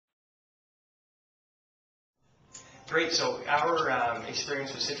Great. So our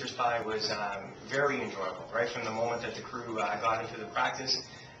experience with Citrus Pie was very enjoyable, right from the moment that the crew got into the practice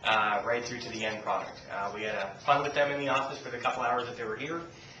right through to the end product. We had fun with them in the office for the couple hours that they were here,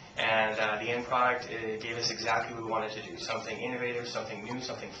 and the end product gave us exactly what we wanted to do, something innovative, something new,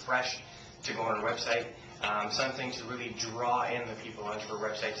 something fresh to go on our website, something to really draw in the people onto our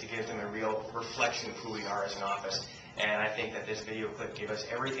website to give them a real reflection of who we are as an office. And I think that this video clip gave us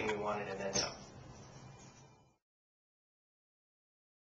everything we wanted and then some.